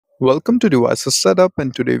Welcome to Devices Setup,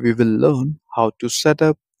 and today we will learn how to set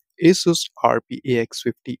up Asus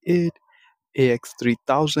Rp-Ax58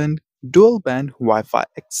 Ax3000 dual band Wi-Fi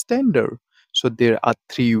extender. So there are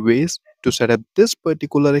three ways to set up this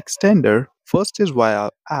particular extender. First is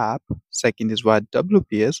via app, second is via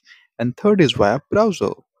WPS, and third is via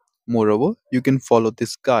browser. Moreover, you can follow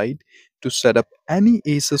this guide to set up any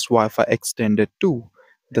Asus Wi-Fi extender too.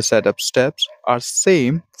 The setup steps are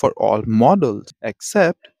same for all models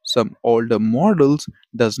except some older models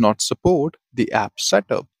does not support the app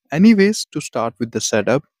setup. Anyways, to start with the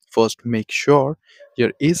setup, first make sure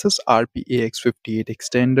your Asus Rp-Ax58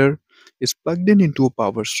 extender is plugged in into a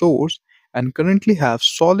power source and currently have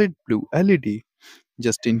solid blue LED.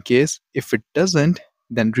 Just in case if it doesn't,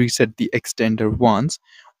 then reset the extender once.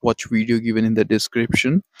 Watch video given in the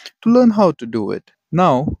description to learn how to do it.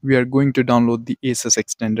 Now we are going to download the Asus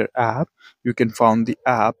Extender app. You can find the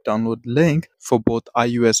app download link for both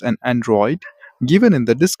iOS and Android given in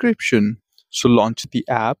the description. So launch the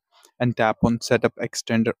app and tap on Setup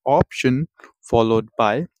Extender option, followed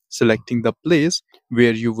by selecting the place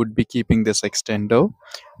where you would be keeping this extender.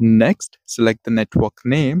 Next, select the network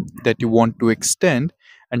name that you want to extend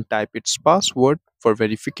and type its password for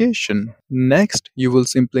verification. Next, you will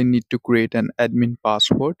simply need to create an admin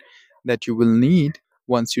password that you will need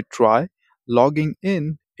once you try logging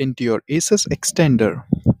in into your Asus extender.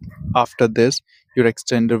 After this, your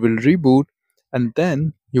extender will reboot and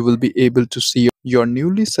then you will be able to see your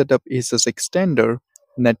newly set up Asus extender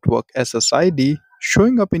network SSID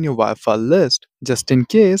showing up in your Wi-Fi list. Just in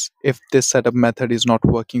case if this setup method is not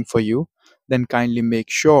working for you, then kindly make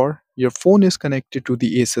sure your phone is connected to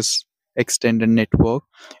the Asus extender network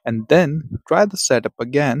and then try the setup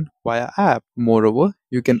again via app. Moreover,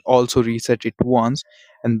 you can also reset it once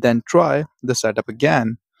and then try the setup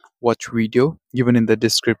again. Watch video given in the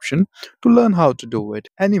description to learn how to do it.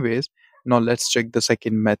 Anyways, now let's check the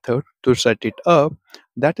second method to set it up,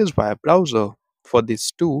 that is via browser. For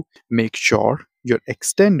this too, make sure your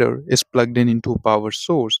extender is plugged in into a power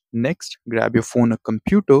source. Next, grab your phone or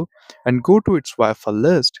computer and go to its Wi-Fi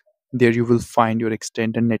list. There you will find your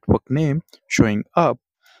extender network name showing up.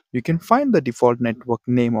 You can find the default network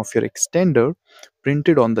name of your extender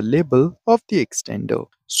printed on the label of the extender.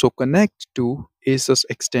 So connect to Asus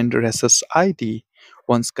Extender SSID.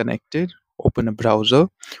 Once connected, open a browser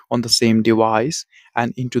on the same device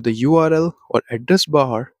and into the URL or address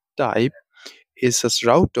bar type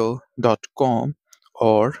asusrouter.com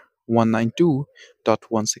or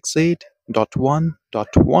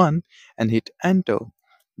 192.168.1.1 and hit enter.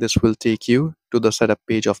 This will take you to the setup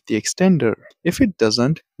page of the extender. If it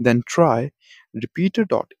doesn't, then try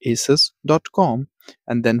repeater.asus.com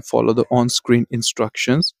and then follow the on-screen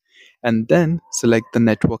instructions and then select the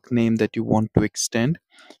network name that you want to extend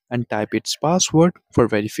and type its password for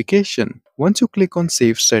verification. Once you click on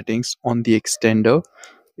Save Settings on the extender,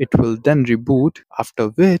 it will then reboot, after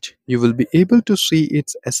which you will be able to see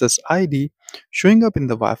its SSID showing up in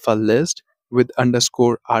the Wi-Fi list with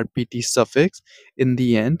underscore RPT suffix in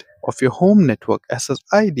the end of your home network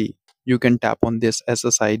SSID. You can tap on this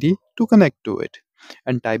SSID to connect to it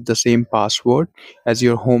and type the same password as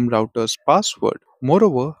your home router's password.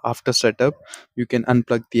 Moreover, after setup, you can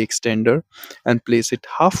unplug the extender and place it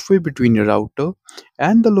halfway between your router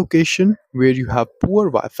and the location where you have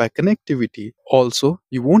poor Wi-Fi connectivity. Also,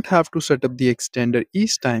 you won't have to set up the extender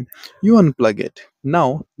each time you unplug it.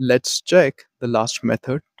 Now, let's check the last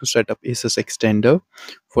method to set up Asus extender.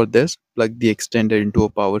 For this, plug the extender into a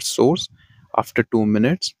power source. After 2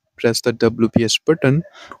 minutes, press the WPS button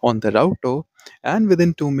on the router and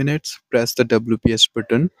within 2 minutes, press the WPS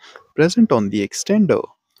button present on the extender.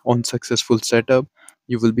 On successful setup,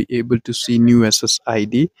 you will be able to see new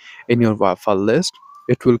SSID in your Wi-Fi list.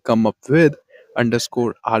 It will come up with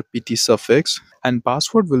underscore RPT suffix and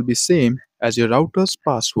password will be same as your router's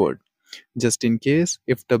password. Just in case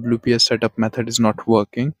if WPS setup method is not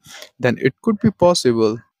working, then it could be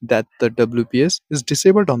possible that the WPS is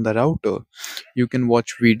disabled on the router. You can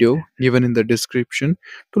watch video given in the description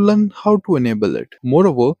to learn how to enable it.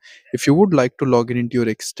 Moreover, if you would like to log in into your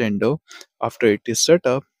extender after it is set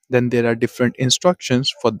up, then there are different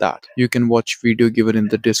instructions for that. You can watch video given in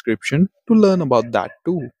the description to learn about that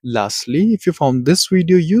too. Lastly, if you found this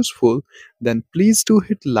video useful, then please do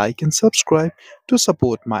hit like and subscribe to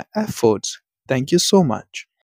support my efforts. Thank you so much.